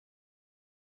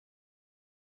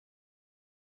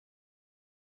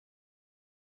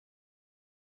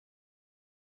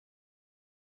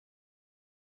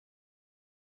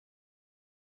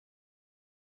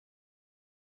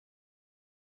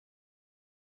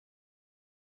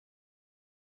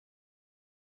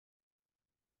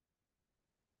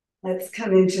Let's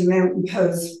come into mountain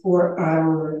pose for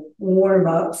our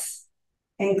warm-ups.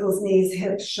 Ankles, knees,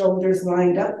 hips, shoulders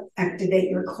lined up. Activate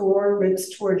your core,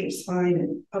 ribs toward your spine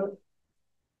and up,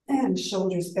 and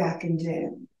shoulders back and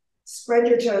down. Spread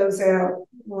your toes out,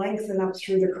 lengthen up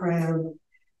through the crown.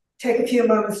 Take a few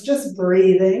moments just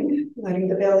breathing, letting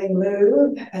the belly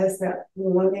move as that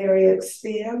one area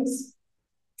expands,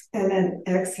 and then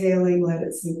exhaling, let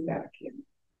it sink back in.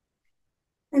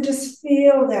 And just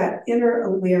feel that inner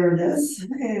awareness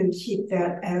and keep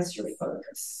that as your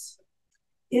focus.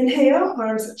 Inhale,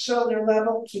 arms at shoulder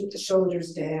level, keep the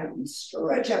shoulders down.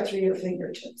 Stretch out through your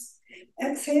fingertips.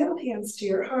 Exhale, hands to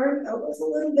your heart, elbows a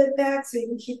little bit back so you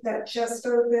can keep that chest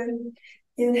open.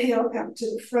 Inhale, out to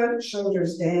the front,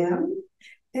 shoulders down.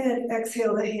 And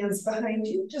exhale, the hands behind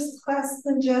you. Just clasp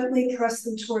them gently, press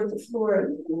them toward the floor,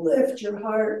 and lift your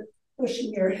heart,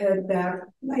 pushing your head back.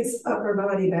 Nice upper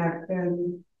body back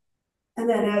bend. And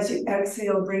then as you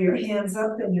exhale, bring your hands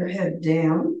up and your head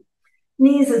down.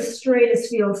 Knees as straight as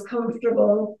feels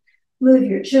comfortable. Move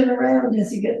your chin around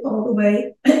as you get all the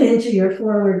way into your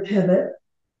forward pivot,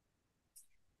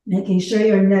 making sure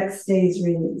your neck stays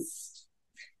released.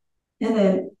 And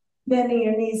then bending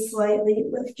your knees slightly,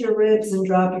 lift your ribs and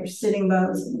drop your sitting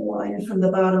bones in line from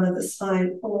the bottom of the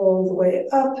spine all the way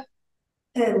up,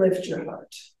 and lift your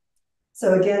heart.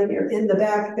 So again, you're in the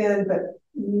back bend, but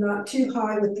not too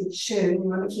high with the chin. You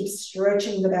want to keep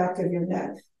stretching the back of your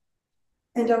neck.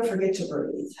 And don't forget to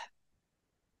breathe.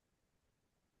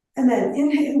 And then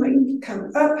inhaling,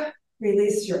 come up,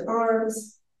 release your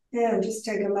arms, and just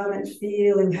take a moment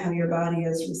feeling how your body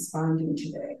is responding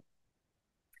today.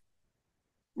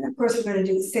 And of course, we're going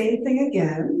to do the same thing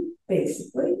again,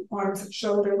 basically. Arms at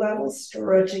shoulder level,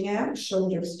 stretching out,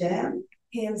 shoulders down,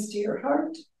 hands to your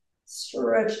heart,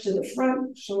 stretch to the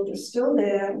front, shoulders still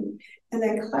down, and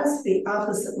then clasp the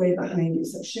opposite way behind you.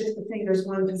 So shift the fingers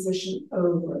one position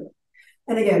over.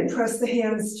 And again, press the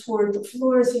hands toward the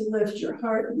floor as you lift your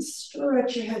heart and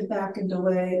stretch your head back and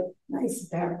away. Nice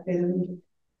back bend.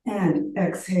 And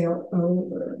exhale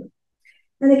over.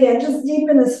 And again, just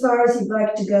deepen as far as you'd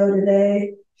like to go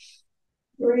today.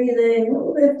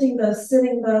 Breathing, lifting those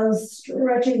sitting bones,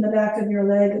 stretching the back of your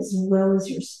leg as well as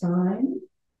your spine.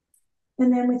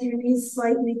 And then with your knees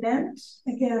slightly bent,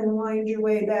 again, wind your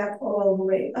way back all the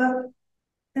way up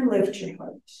and lift your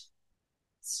heart.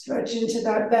 Stretch into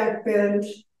that back bend,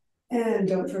 and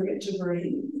don't forget to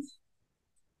breathe.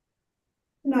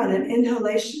 And on an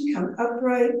inhalation, come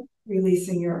upright,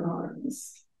 releasing your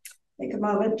arms. Take a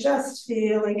moment just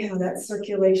feeling how that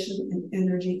circulation and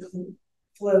energy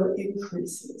flow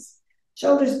increases.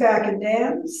 Shoulders back and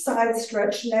down, side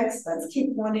stretch next. Let's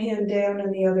keep one hand down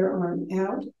and the other arm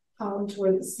out, palm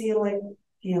toward the ceiling,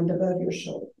 hand above your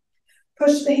shoulder.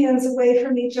 Push the hands away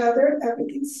from each other,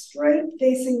 everything straight,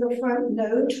 facing the front,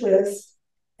 no twist,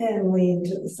 and lean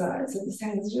to the side. So this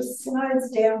hand just slides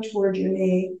down toward your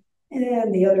knee,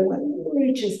 and the other one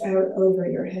reaches out over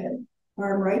your head.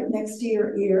 Arm right next to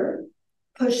your ear.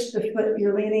 Push the foot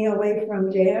you're leaning away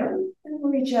from down,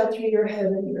 and reach out through your head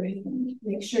and your hand.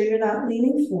 Make sure you're not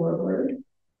leaning forward.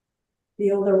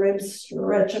 Feel the ribs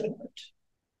stretch apart.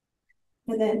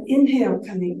 And then inhale,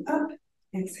 coming up.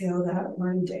 Exhale that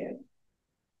one down.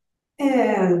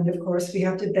 And of course, we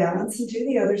have to balance and do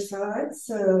the other side.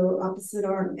 So opposite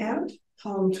arm out,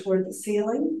 palm toward the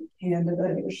ceiling, hand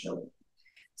above your shoulder.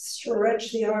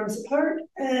 Stretch the arms apart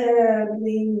and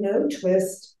lean, no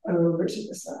twist, over to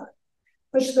the side.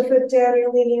 Push the foot down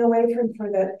you're leaning away from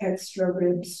for that extra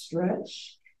rib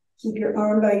stretch. Keep your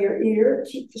arm by your ear.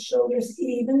 Keep the shoulders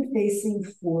even, facing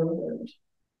forward.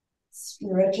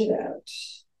 Stretch it out.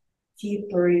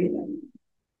 Keep breathing.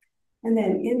 And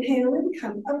then inhale in,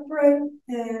 come upright,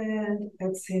 and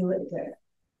exhale it down.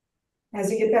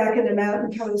 As you get back into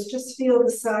mountain pose, just feel the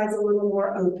sides a little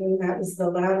more open. That was the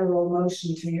lateral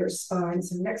motion to your spine.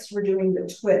 So next we're doing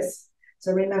the twist.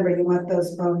 So remember, you want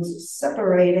those bones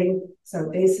separating.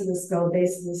 So base of the skull,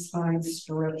 base of the spine,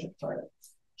 stretch apart.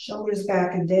 Shoulders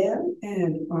back and down,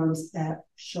 and arms at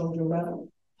shoulder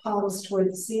level. Palms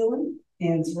toward the ceiling,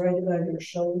 hands right above your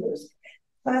shoulders.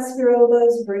 Clasp your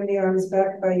elbows, bring the arms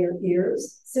back by your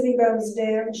ears. Sitting bones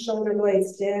down, shoulder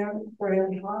blades down,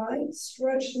 ground high.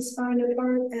 Stretch the spine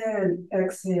apart and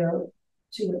exhale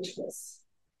to a twist.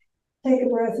 Take a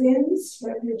breath in,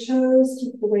 spread your toes,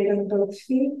 keep the weight on both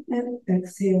feet, and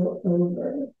exhale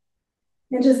over.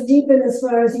 And just deepen as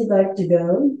far as you'd like to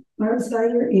go. Arms by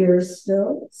your ears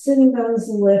still. Sitting bones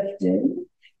lifting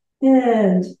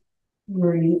and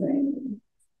breathing.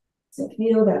 So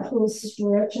feel that whole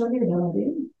stretch on your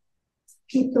body.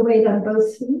 Keep the weight on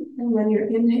both feet. And when you're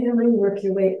inhaling, work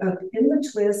your way up in the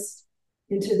twist.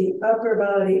 into the upper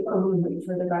body only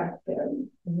for the back bend.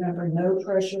 Remember, no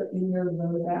pressure in your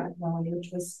low back while you're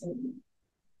twisting.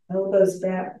 Elbows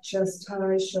back, chest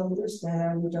high, shoulders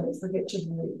down. Don't forget to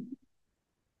breathe.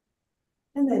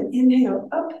 And then inhale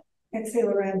up, exhale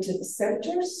around to the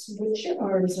center, switch your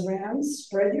arms around,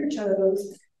 spread your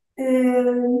toes,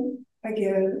 and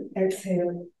again,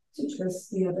 exhale to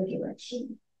twist the other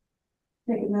direction.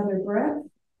 Take another breath,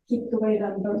 keep the weight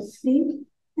on both feet,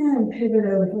 and pivot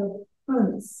over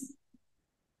once.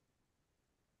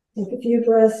 Take a few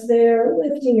breaths there,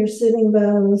 lifting your sitting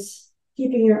bones,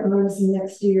 keeping your arms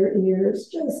next to your ears,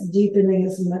 just deepening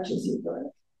as much as you'd like.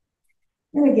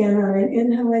 And again, on an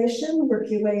inhalation, work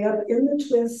your way up in the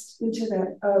twist into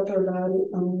that upper body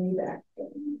only back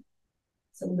bend.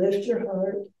 So lift your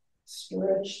heart,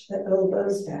 stretch the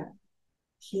elbows back.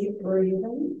 Keep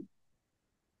breathing.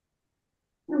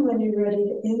 And when you're ready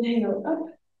to inhale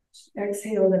up,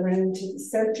 exhale around to the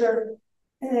center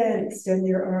and extend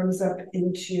your arms up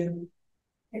into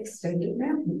extended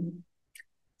mountain.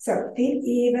 So feet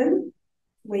even,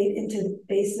 weight into the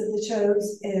base of the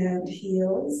toes and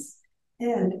heels,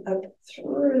 and up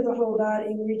through the whole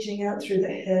body, reaching out through the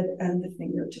head and the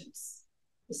fingertips.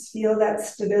 Just feel that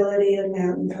stability in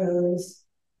mountain pose.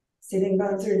 Sitting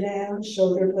bones are down,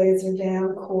 shoulder blades are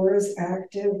down, core is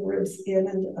active, ribs in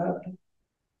and up.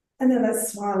 And then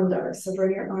that's swan dog. So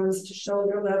bring your arms to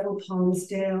shoulder level, palms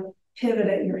down, pivot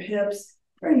at your hips,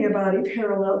 bring your body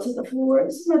parallel to the floor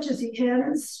as much as you can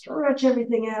and stretch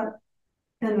everything out.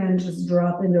 And then just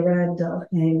drop into ragdoll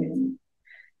hanging.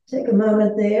 Take a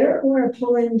moment there or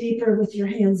pull in deeper with your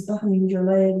hands behind your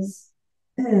legs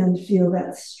and feel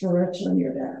that stretch on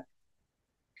your back.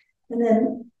 And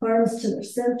then arms to the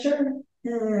center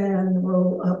and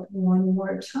roll up one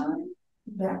more time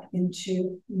back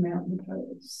into mountain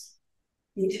pose.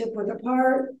 Feet hip width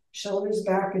apart, shoulders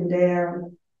back and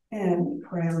down, and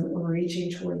crown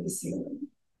reaching toward the ceiling.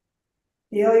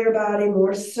 Feel your body,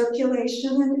 more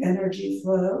circulation and energy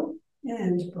flow,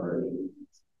 and breathe.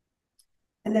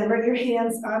 And then bring your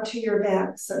hands onto your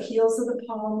back. So heels of the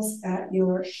palms at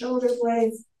your shoulder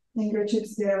blades,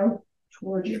 fingertips down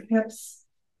toward your hips,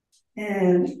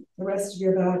 and the rest of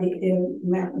your body in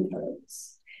mountain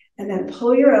pose. And then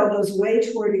pull your elbows way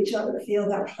toward each other. Feel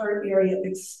that heart area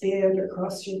expand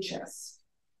across your chest.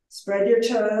 Spread your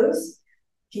toes.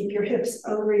 Keep your hips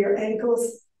over your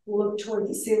ankles. Look toward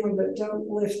the ceiling, but don't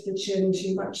lift the chin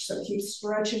too much. So keep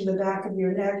stretching the back of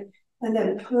your neck. And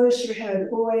then push your head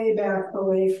way back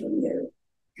away from you.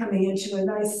 Coming into a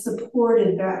nice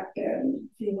supported back bend.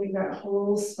 Feeling that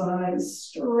whole spine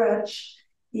stretch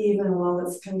even while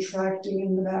it's contracting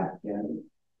in the back bend.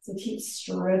 So keep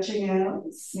stretching out,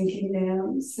 sinking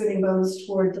down, sitting bones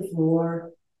toward the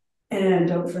floor. And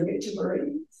don't forget to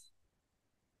breathe.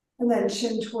 And then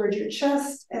chin toward your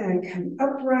chest and come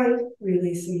upright,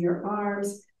 releasing your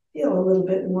arms. Feel a little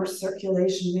bit more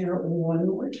circulation there one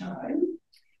more time.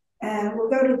 And we'll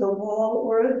go to the wall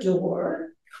or a door,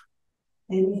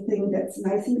 anything that's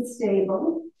nice and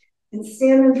stable, and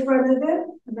stand in front of it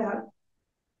about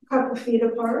a couple feet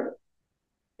apart,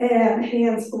 and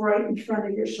hands right in front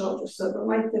of your shoulder, so the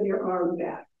length of your arm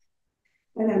back.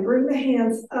 And then bring the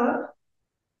hands up,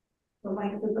 the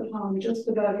length of the palm just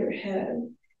above your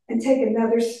head, and take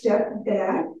another step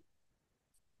back,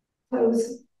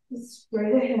 toes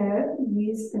straight ahead,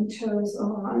 knees and toes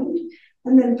aligned.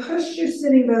 And then push your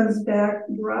sitting bones back,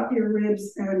 drop your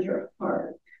ribs and your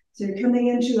heart. So you're coming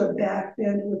into a back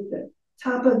bend with the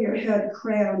top of your head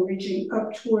crown reaching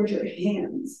up towards your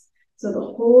hands. So the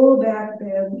whole back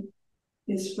bend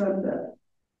is from the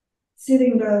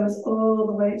sitting bones all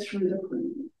the way through the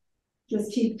crown.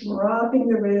 Just keep dropping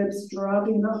the ribs,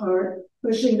 dropping the heart,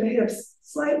 pushing the hips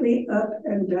slightly up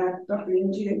and back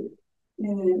behind you.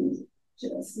 And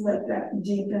just let that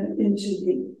deepen into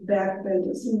the back bend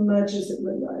as much as it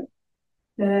would like.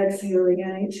 Then exhaling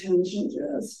any tension,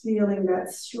 just feeling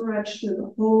that stretch through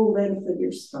the whole length of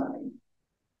your spine.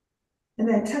 And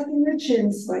then tucking your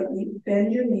chin slightly,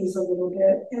 bend your knees a little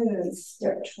bit, and then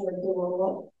step toward the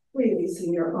wall,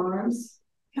 releasing your arms,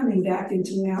 coming back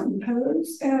into mountain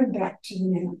pose, and back to the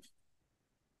mat.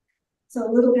 So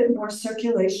a little bit more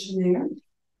circulation there.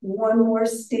 One more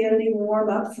standing warm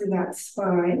up for that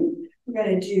spine. We're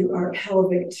going to do our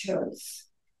pelvic tilts.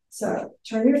 So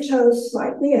turn your toes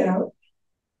slightly out.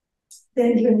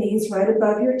 Bend your knees right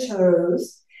above your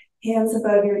toes. Hands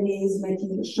above your knees,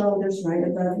 making the shoulders right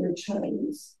above your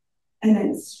toes. And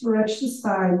then stretch the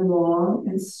spine long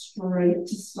and straight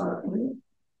to start with.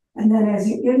 And then as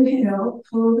you inhale,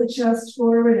 pull the chest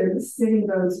forward and the sitting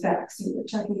bones back. So you're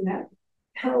checking that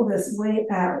pelvis way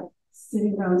out.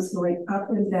 Sitting bones going up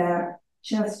and back.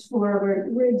 Chest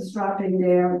forward, ribs dropping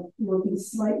down, looking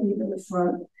slightly to the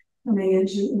front, coming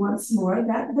into once more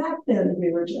that back bend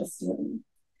we were just in.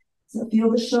 So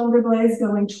feel the shoulder blades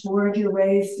going toward your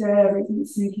waist, everything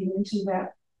sinking into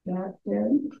that back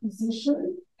bend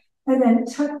position. And then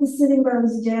tuck the sitting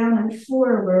bones down and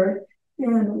forward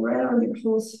and round your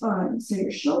whole spine. So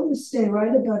your shoulders stay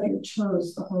right above your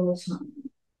toes the whole time.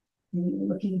 And you're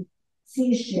looking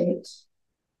C-shaped,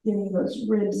 getting those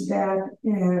ribs back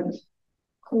and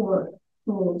core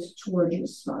pulled toward your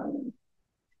spine.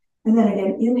 And then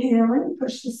again, inhaling,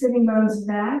 push the sitting bones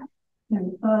back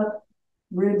and up,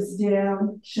 ribs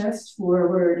down, chest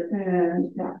forward,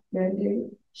 and back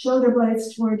bending. Shoulder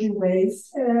blades toward your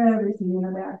waist, everything in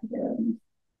the back bend.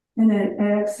 And then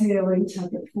exhaling,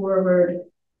 tuck it forward,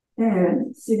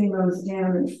 and sitting bones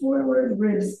down and forward,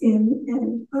 ribs in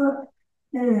and up,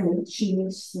 and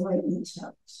chin slightly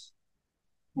tucked.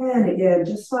 And again,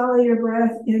 just follow your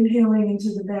breath, inhaling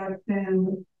into the back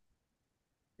bend,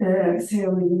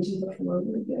 exhaling into the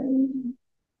forward bend.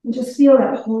 And just feel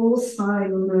that whole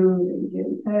spine moving,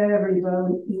 getting every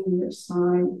bone in your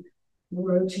spine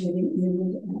rotating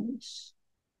in and out.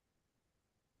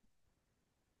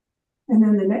 And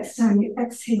then the next time you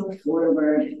exhale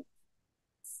forward,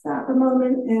 stop a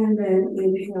moment, and then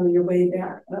inhale your way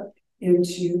back up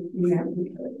into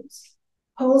mountain pose.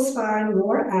 Whole spine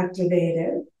more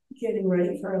activated, getting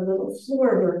ready for a little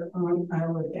floor work on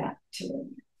our back today.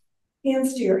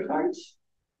 Hands to your heart.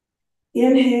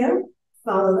 Inhale,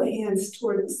 follow the hands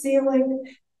toward the ceiling.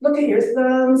 Look at your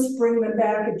thumbs, bring them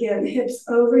back again, hips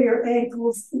over your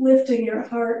ankles, lifting your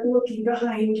heart, looking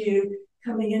behind you,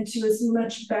 coming into as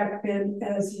much back bend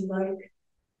as you like.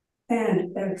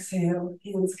 And exhale,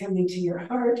 hands coming to your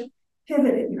heart,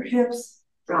 pivot at your hips,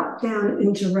 drop down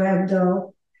into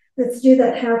ragdoll. Let's do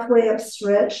that halfway up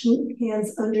stretch,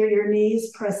 hands under your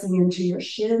knees, pressing into your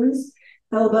shins,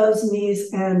 elbows,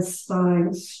 knees, and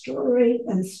spine straight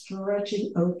and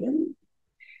stretching open.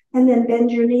 And then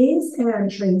bend your knees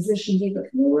and transition to the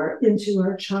floor into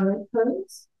our child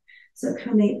pose. So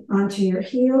coming onto your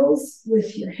heels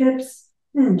with your hips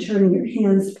and turning your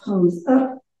hands, palms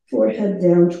up, forehead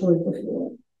down toward the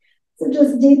floor. So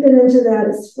just deepen into that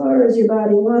as far as your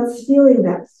body wants, feeling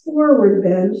that forward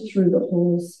bend through the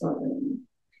whole spine.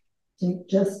 Take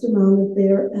just a moment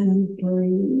there and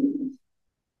breathe.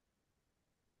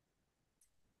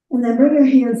 And then bring your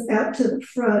hands out to the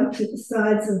front, to the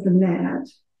sides of the mat.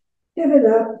 Pivot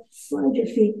up, slide your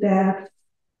feet back,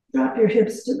 drop your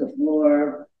hips to the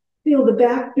floor. Feel the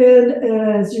back bend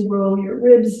as you roll your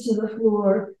ribs to the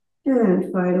floor,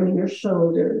 and finally your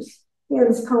shoulders.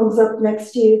 Hands, palms up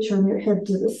next to you, turn your head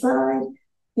to the side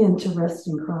into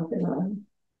resting crocodile.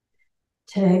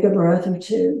 Take a breath or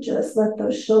two, just let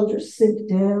those shoulders sink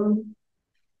down.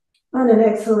 On an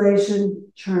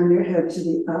exhalation, turn your head to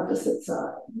the opposite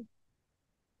side.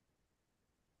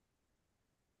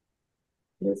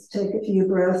 Just take a few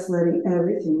breaths, letting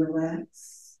everything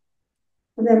relax.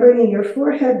 And then bringing your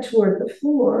forehead toward the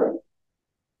floor,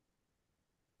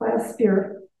 clasp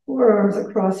your forearms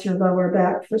across your lower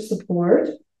back for support.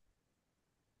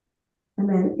 And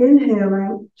then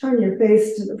inhaling, turn your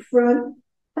face to the front,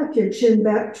 tuck your chin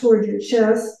back toward your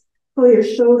chest, pull your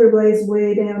shoulder blades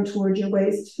way down toward your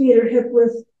waist, feet are hip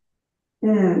width,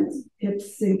 and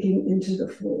hips sinking into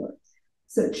the floor.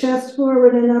 So chest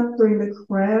forward and up, bring the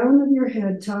crown of your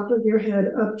head, top of your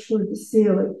head up toward the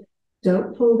ceiling.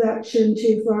 Don't pull that chin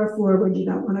too far forward. You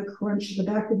don't want to crunch the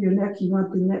back of your neck. You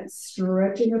want the neck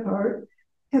stretching apart,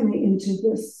 coming into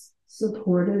this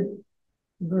supported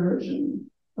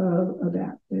version of a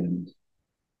back bend.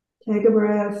 Take a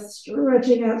breath,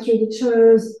 stretching out through the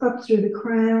toes, up through the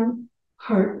crown,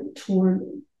 heart toward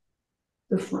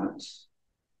the front.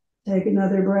 Take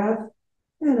another breath,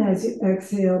 and as you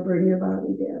exhale, bring your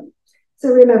body down. So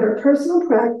remember, personal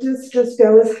practice, just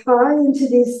go as high into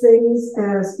these things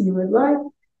as you would like.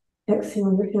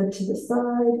 Exhale your head to the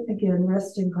side, again,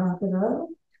 resting crocodile.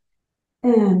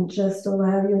 And just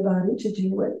allow your body to do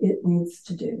what it needs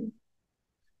to do.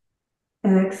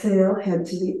 Exhale, head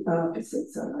to the opposite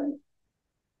side.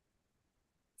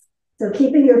 So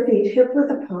keeping your feet hip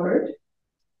width apart,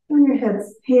 turn your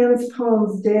hands,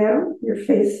 palms down, your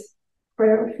face,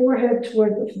 forehead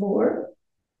toward the floor.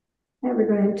 And we're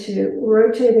going to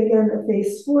rotate again the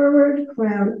face forward,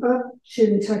 crown up,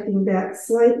 chin tucking back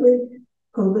slightly,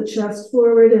 pull the chest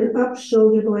forward and up,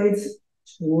 shoulder blades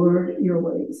toward your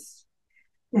waist.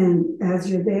 And as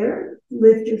you're there,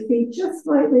 lift your feet just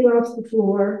slightly off the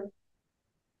floor,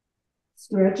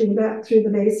 stretching back through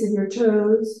the base of your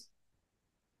toes.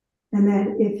 And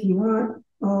then if you want,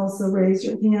 also raise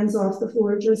your hands off the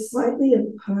floor just slightly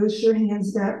and push your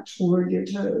hands back toward your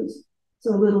toes.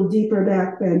 So a little deeper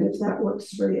back bend if that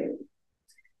works for you.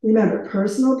 Remember,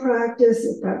 personal practice,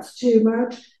 if that's too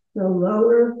much, go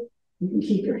lower. You can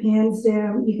keep your hands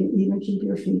down. You can even keep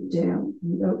your feet down.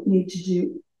 You don't need to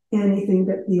do anything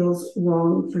that feels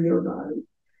wrong for your body.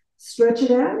 Stretch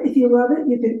it out. If you love it,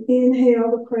 you can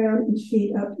inhale the crown and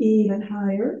feet up even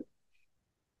higher.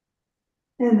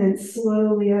 And then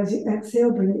slowly, as you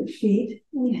exhale, bring your feet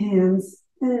and hands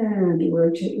and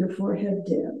rotate your forehead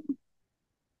down.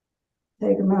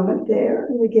 Take a moment there.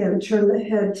 And again, turn the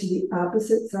head to the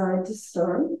opposite side to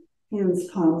start. Hands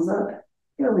palms up,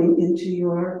 going into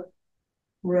your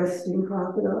resting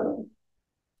crocodile.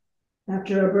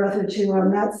 After a breath or two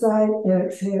on that side,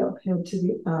 exhale, head to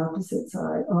the opposite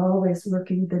side, always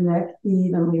working the neck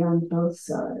evenly on both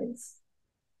sides.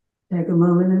 Take a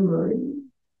moment and breathe.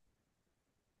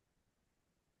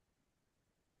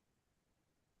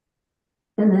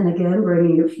 And then again,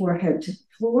 bringing your forehead to the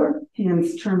floor,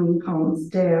 hands turning, palms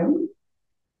down.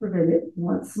 We're going to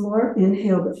once more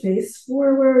inhale the face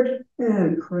forward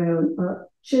and crown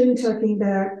up, chin tucking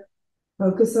back.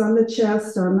 Focus on the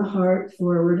chest, on the heart,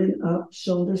 forward and up,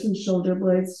 shoulders and shoulder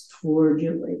blades toward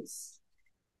your waist.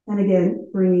 And again,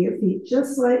 bringing your feet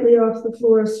just slightly off the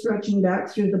floor, stretching back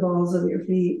through the balls of your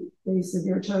feet, base of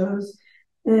your toes,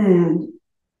 and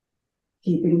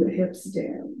keeping the hips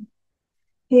down.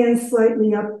 Hands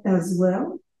slightly up as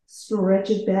well. Stretch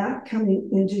it back,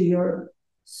 coming into your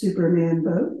Superman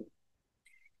boat.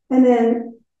 And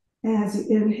then as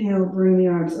you inhale, bring the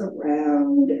arms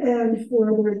around and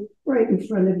forward, right in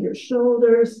front of your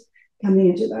shoulders, coming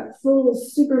into that full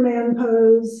Superman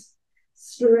pose,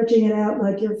 stretching it out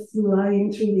like you're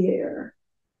flying through the air.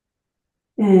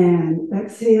 And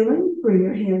exhaling, bring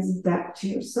your hands back to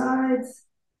your sides.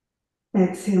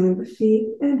 Exhaling the feet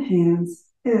and hands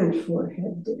and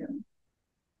forehead down.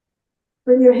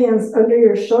 Bring your hands under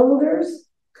your shoulders,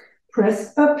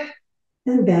 press up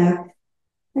and back,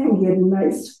 and get a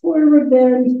nice forward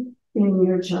bend in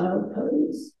your child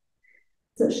pose.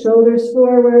 So shoulders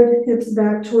forward, hips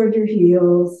back toward your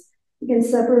heels. You can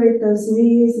separate those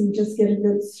knees and just get a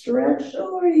good stretch,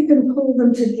 or you can pull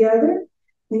them together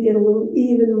and get a little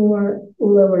even more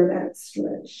lower back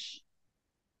stretch.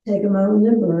 Take a moment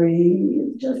and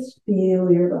breathe. Just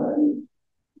feel your body.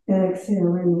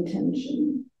 Exhale any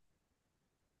tension.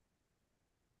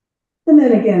 And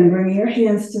then again, bring your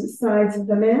hands to the sides of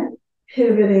the mat,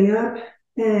 pivoting up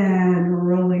and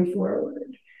rolling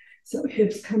forward. So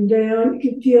hips come down.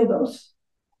 You can feel those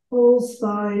whole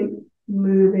spine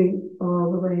moving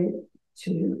all the way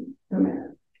to the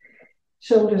mat.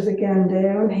 Shoulders again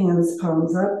down, hands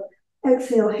palms up.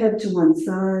 Exhale, head to one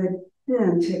side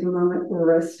and take a moment for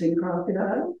resting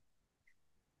crocodile.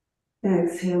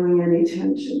 Exhaling any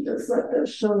tension, just let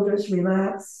those shoulders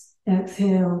relax.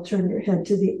 Exhale, turn your head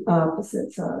to the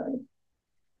opposite side.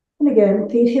 And again,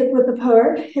 feet hip width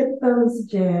apart, hip bones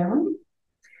down,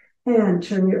 and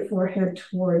turn your forehead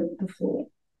toward the floor.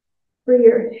 Bring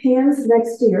your hands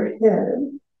next to your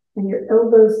head and your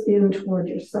elbows in toward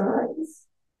your sides.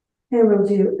 And we'll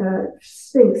do a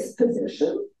Sphinx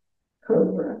position,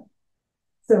 Cobra.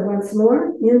 So once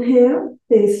more, inhale,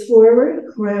 face forward,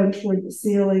 crown toward the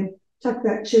ceiling. Tuck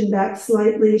that chin back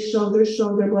slightly, shoulders,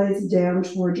 shoulder blades down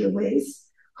toward your waist,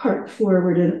 heart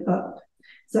forward and up.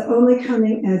 So only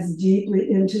coming as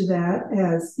deeply into that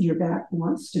as your back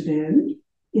wants to bend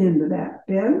in the back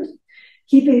bend.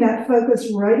 Keeping that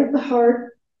focus right at the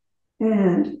heart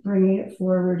and bringing it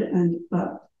forward and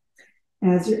up.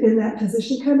 As you're in that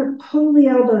position, kind of pull the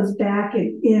elbows back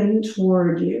and in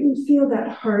toward you. And feel that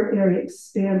heart area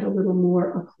expand a little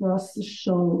more across the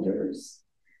shoulders.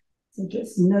 So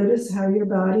just notice how your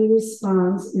body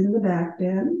responds in the back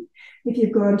bend. If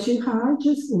you've gone too high,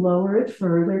 just lower it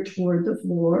further toward the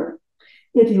floor.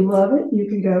 If you love it, you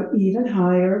can go even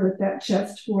higher with that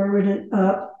chest forward and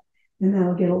up, and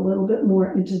that'll get a little bit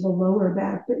more into the lower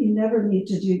back, but you never need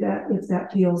to do that if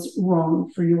that feels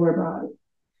wrong for your body.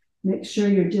 Make sure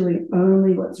you're doing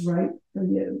only what's right for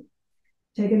you.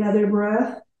 Take another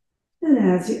breath. And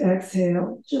as you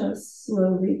exhale, just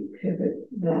slowly pivot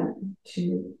back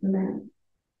to the mat.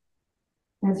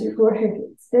 As your forehead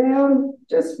gets down,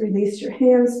 just release your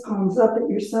hands, palms up at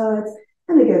your sides,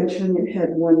 and again, turn your head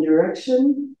one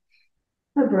direction,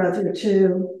 a breath or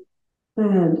two,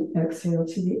 and exhale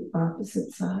to the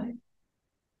opposite side.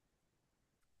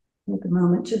 Take a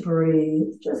moment to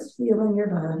breathe, just feeling your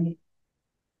body.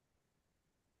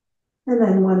 And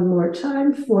then one more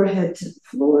time, forehead to the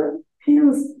floor,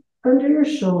 hands under your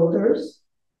shoulders,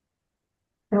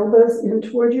 elbows in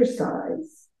toward your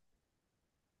sides.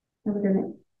 And we're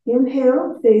going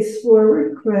Inhale, face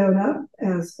forward, crown up,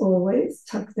 as always.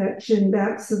 Tuck that chin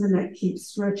back so the neck keeps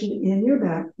stretching in your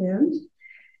back bend.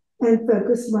 And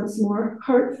focus once more,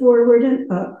 heart forward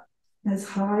and up, as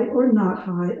high or not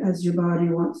high as your body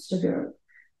wants to go.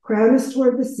 Crown is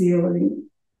toward the ceiling,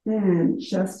 and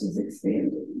chest is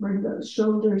expanding. Bring those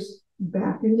shoulders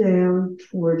back and down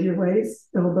toward your waist,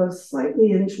 elbows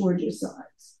slightly in toward your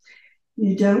sides.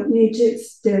 You don't need to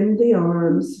extend the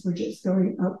arms. We're just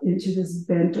going up into this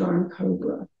bent arm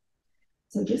cobra.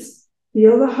 So just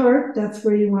feel the heart. That's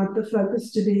where you want the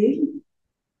focus to be.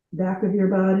 Back of your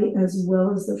body as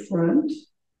well as the front.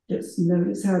 Just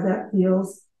notice how that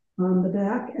feels on the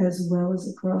back as well as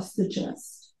across the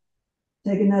chest.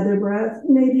 Take another breath,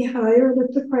 maybe higher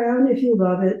with the crown if you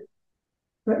love it.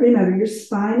 But remember, your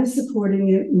spine is supporting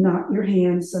you, not your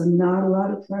hands, so not a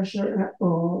lot of pressure at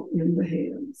all in the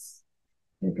hands.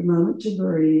 Take a moment to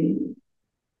breathe.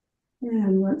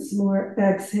 And once more,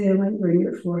 exhaling, bring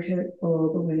your forehead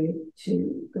all the way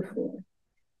to the floor.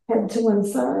 Head to one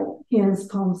side, hands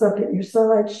palms up at your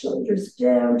side, shoulders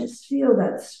down. Just feel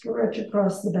that stretch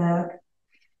across the back.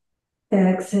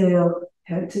 Exhale,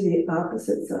 head to the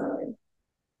opposite side.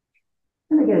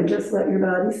 And again, just let your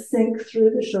body sink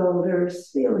through the shoulders,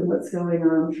 feeling what's going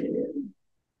on for you.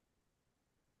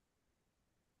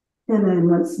 And then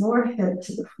once more, head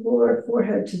to the floor,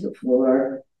 forehead to the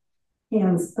floor,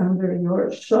 hands under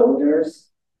your shoulders,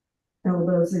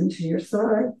 elbows into your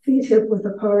side, feet hip width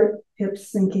apart,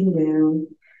 hips sinking down.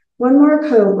 One more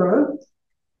cobra.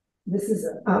 This is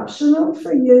optional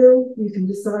for you. You can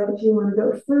decide if you want to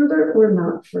go further or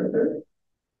not further.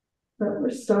 But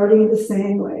we're starting the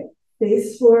same way.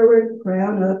 Face forward,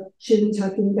 crown up, chin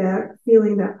tucking back,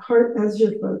 feeling that heart as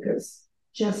your focus.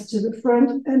 Chest to the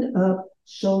front and up,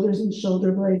 shoulders and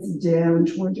shoulder blades down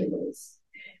toward your waist.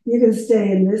 You can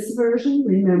stay in this version.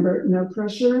 Remember, no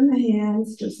pressure in the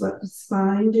hands. Just let the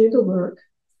spine do the work.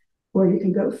 Or you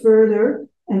can go further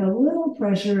and a little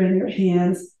pressure in your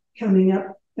hands, coming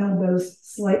up, elbows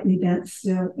slightly bent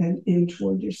still and in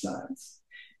toward your sides.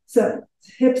 So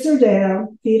hips are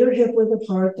down, feet are hip width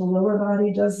apart. The lower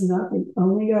body does nothing.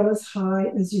 Only go as high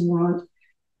as you want.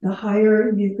 The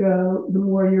higher you go, the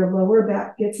more your lower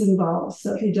back gets involved.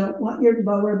 So if you don't want your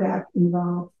lower back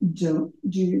involved, don't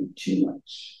do too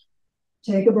much.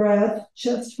 Take a breath,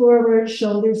 chest forward,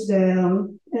 shoulders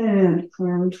down, and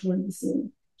crown toward the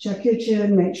ceiling. Check your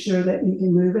chin, make sure that you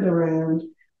can move it around.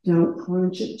 Don't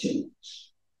crunch it too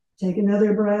much. Take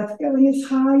another breath, going as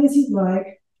high as you'd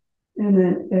like, and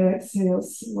then exhale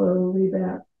slowly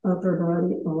back, upper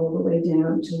body all the way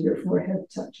down till your forehead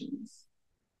touches.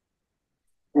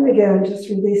 And again, just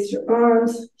release your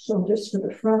arms, shoulders to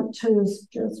the front, toes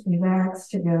just relax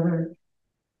together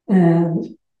and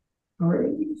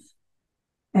breathe.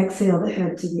 Exhale the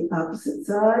head to the opposite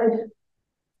side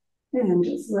and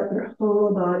just let your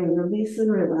whole body release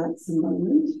and relax a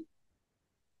moment.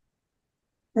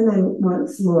 And then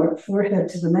once more, forehead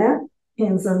to the mat,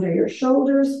 hands under your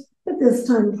shoulders, but this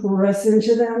time press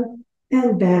into them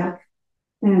and back.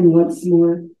 And once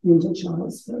more into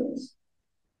child's pose.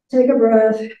 Take a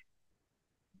breath.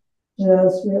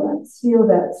 Just relax. Feel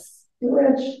that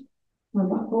stretch on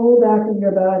the whole back of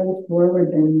your body,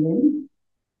 forward bending.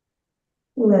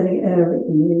 Letting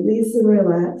everything release and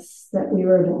relax that we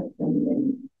were back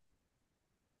bending.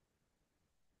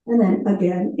 And then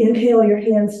again, inhale your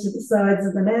hands to the sides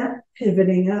of the mat,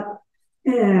 pivoting up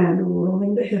and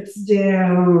rolling the hips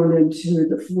down into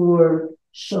the floor,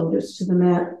 shoulders to the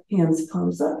mat, hands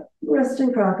palms up,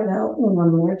 resting crocodile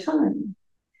one more time.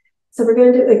 So we're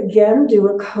going to again do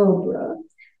a cobra.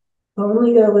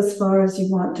 Only go as far as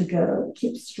you want to go.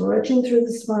 Keep stretching through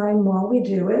the spine while we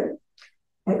do it.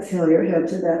 Exhale your head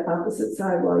to that opposite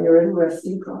side while you're in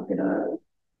resting crocodile.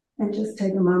 And just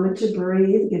take a moment to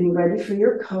breathe, getting ready for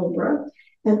your cobra.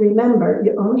 And remember,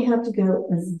 you only have to go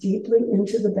as deeply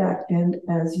into the back bend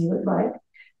as you would like.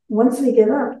 Once we get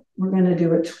up, we're going to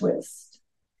do a twist.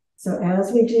 So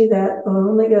as we do that,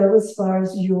 only go as far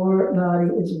as your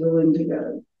body is willing to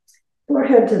go.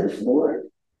 Forehead to the floor,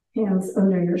 hands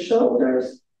under your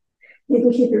shoulders. You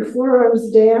can keep your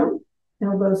forearms down,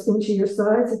 elbows into your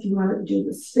sides if you want to do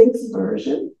the Sphinx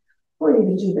version, or you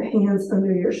can do the hands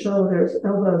under your shoulders,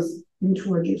 elbows in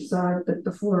towards your side, but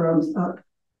the forearms up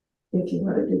if you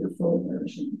want to do the full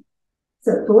version.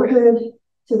 So forehead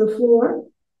to the floor,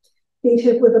 feet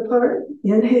hip width apart.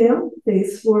 Inhale,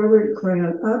 face forward,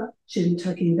 crown up, chin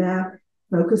tucking back.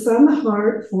 Focus on the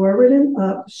heart, forward and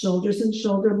up, shoulders and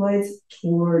shoulder blades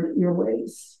toward your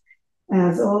waist.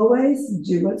 As always,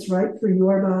 do what's right for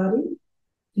your body.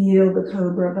 Feel the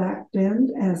cobra back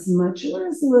bend as much or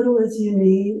as little as you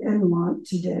need and want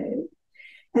today.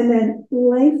 And then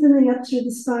lengthening up through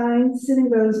the spine, sitting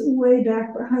bones way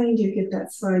back behind you, get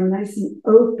that spine nice and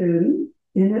open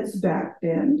in its back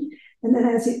bend. And then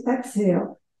as you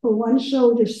exhale, pull one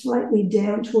shoulder slightly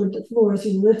down toward the floor as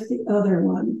you lift the other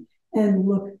one and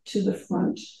look to the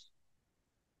front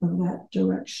of that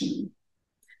direction.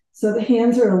 So the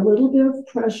hands are a little bit of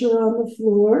pressure on the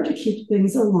floor to keep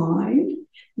things aligned.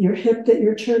 Your hip that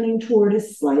you're turning toward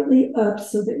is slightly up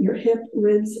so that your hip,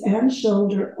 ribs, and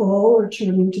shoulder all are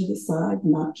turning to the side,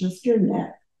 not just your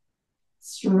neck.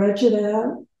 Stretch it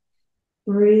out.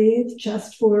 Breathe,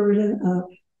 chest forward and up.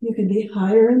 You can be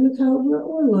higher in the cobra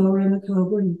or lower in the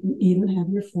cobra. You can even have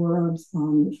your forearms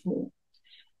on the floor.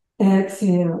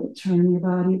 Exhale, turn your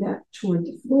body back toward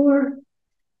the floor.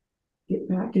 Get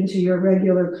back into your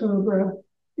regular cobra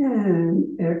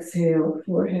and exhale,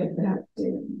 forehead back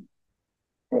down.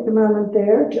 Take a moment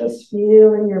there, just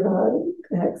feeling your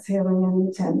body, exhaling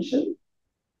any tension.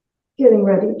 Getting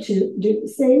ready to do the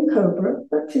same cobra,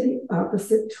 but to the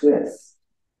opposite twist.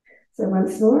 So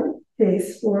once more,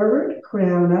 face forward,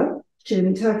 crown up,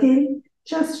 chin tucking,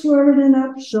 chest forward and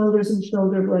up, shoulders and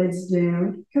shoulder blades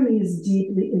down, coming as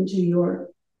deeply into your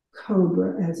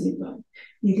cobra as you go.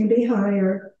 You can be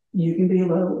higher, you can be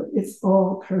lower. It's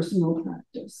all personal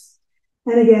practice.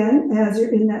 And again, as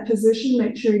you're in that position,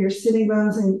 make sure your sitting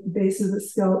bones and base of the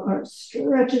skull are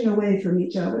stretching away from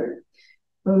each other,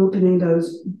 opening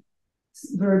those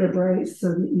vertebrae so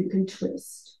that you can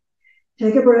twist.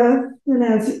 Take a breath, and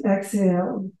as you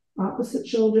exhale, opposite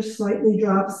shoulder slightly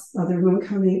drops, other one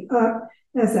coming up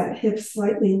as that hip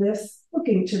slightly lifts,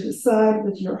 looking to the side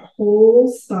with your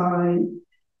whole spine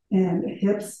and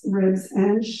hips, ribs,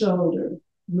 and shoulder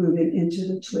moving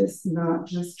into the twist, not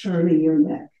just turning your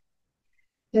neck.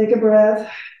 Take a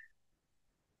breath,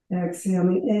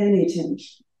 exhaling any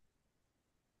tension.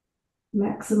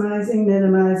 Maximizing,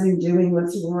 minimizing, doing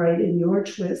what's right in your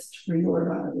twist for your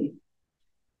body.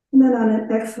 And then on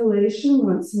an exhalation,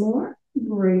 once more,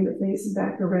 bring the face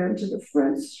back around to the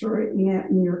front, straightening out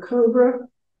in your cobra.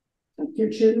 Tuck your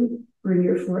chin, bring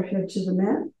your forehead to the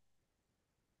mat.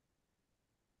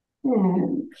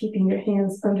 And keeping your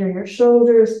hands under your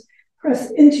shoulders,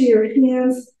 press into your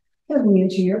hands, coming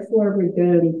into your forward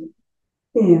bend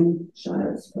in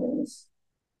child's pose.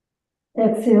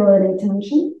 Exhale any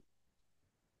tension,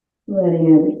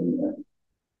 letting everything go.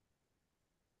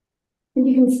 And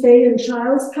you can stay in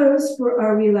child's pose for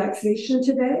our relaxation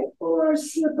today, or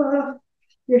slip off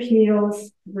your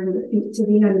heels, bring the feet to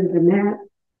the end of the mat,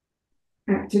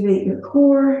 activate your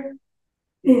core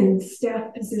in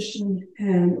staff position,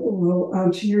 and roll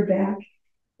onto your back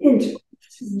into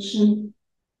position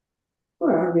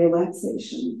for our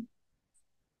relaxation.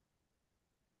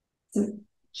 So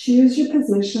choose your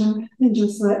position and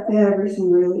just let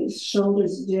everything release.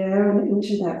 Shoulders down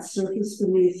into that surface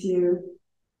beneath you.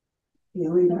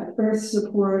 Feeling that earth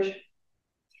support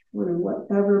through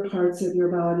whatever parts of your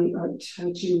body are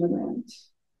touching the mat.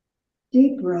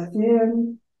 Deep breath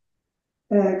in.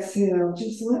 Exhale.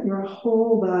 Just let your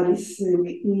whole body sink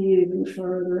even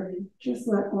further. Just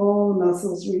let all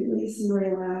muscles release and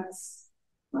relax.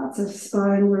 Lots of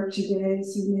spine work today,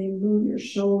 so you may move your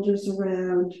shoulders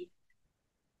around.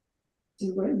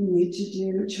 Do what you need to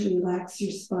do to relax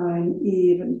your spine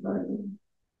even further.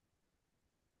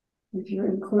 If you're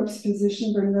in corpse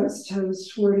position, bring those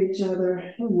toes toward each other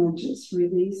and then just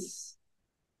release.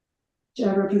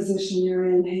 Whichever position you're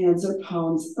in, hands or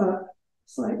palms up,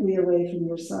 slightly away from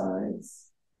your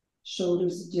sides.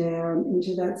 Shoulders down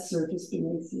into that surface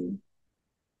beneath you.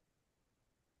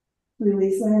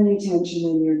 Release any tension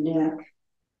in your neck.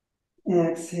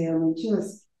 Exhaling,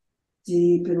 just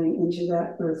deepening into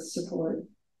that earth support.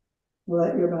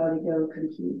 Let your body go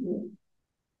completely.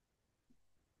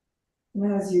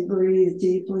 And as you breathe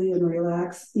deeply and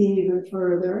relax even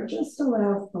further, just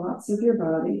allow thoughts of your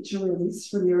body to release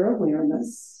from your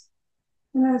awareness.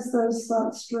 And as those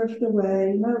thoughts drift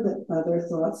away, know that other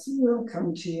thoughts will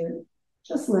come to you.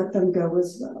 Just let them go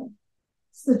as well.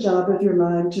 It's the job of your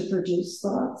mind to produce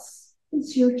thoughts.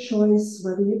 It's your choice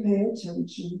whether you pay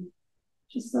attention.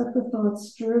 Just let the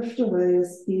thoughts drift away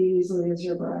as easily as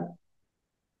your breath.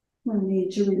 No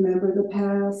need to remember the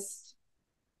past.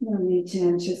 No need to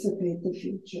anticipate the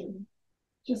future.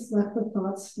 Just let the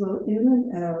thoughts flow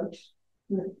in and out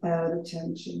without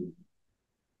attention,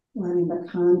 letting the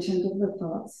content of the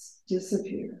thoughts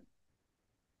disappear.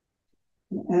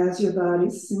 And as your body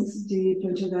sinks deep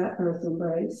into that earth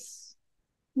embrace,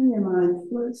 and your mind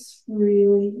floats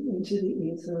freely into the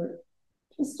ether,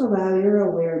 just allow your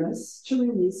awareness to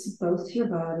release both your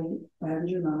body and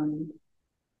your mind,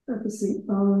 focusing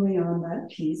only on that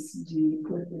peace deep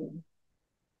within.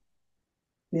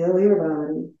 Feel your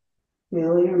body,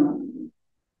 Feel your mind,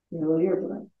 feel your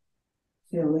breath,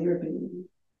 feel your being,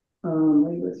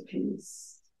 only with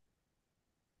peace.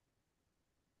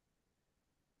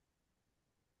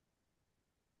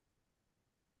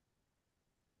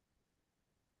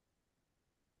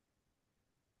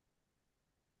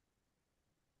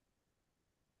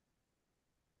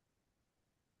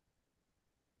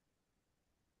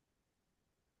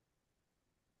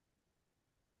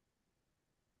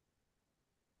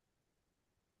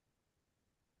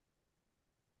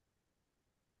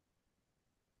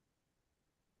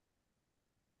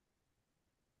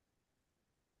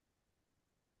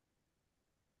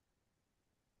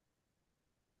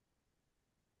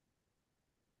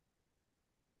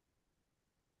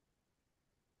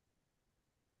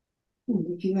 And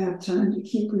if you have time to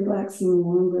keep relaxing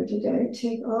longer today,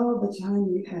 take all the time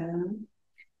you have.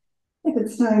 If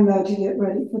it's time now to get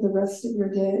ready for the rest of your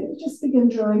day, just begin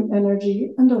drawing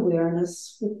energy and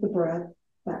awareness with the breath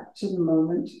back to the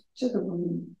moment, to the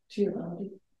room, to your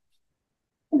body.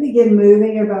 And begin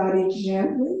moving your body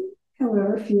gently,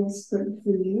 however feels good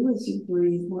for you as you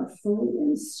breathe more fully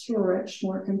and stretch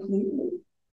more completely.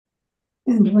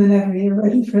 And whenever you're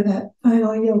ready for that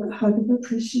final yoga hug of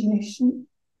appreciation,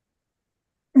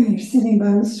 bring your sitting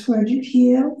bones toward your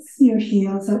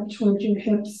heels up toward your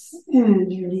hips,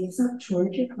 and your knees up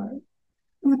toward your heart.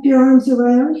 Wrap your arms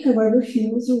around however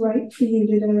feels right for you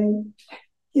today.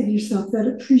 Give yourself that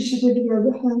appreciative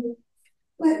yoga hug.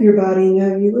 Let your body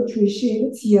know you appreciate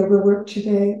its yoga work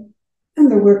today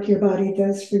and the work your body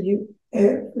does for you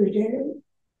every day.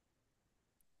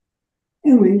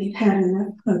 And when you've had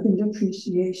enough hug and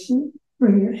appreciation,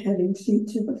 bring your head and feet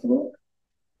to the floor.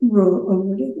 Roll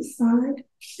over to the side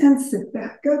and sit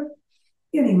back up,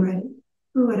 getting ready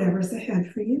for whatever's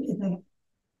ahead for you today.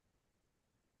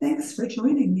 Thanks for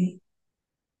joining me.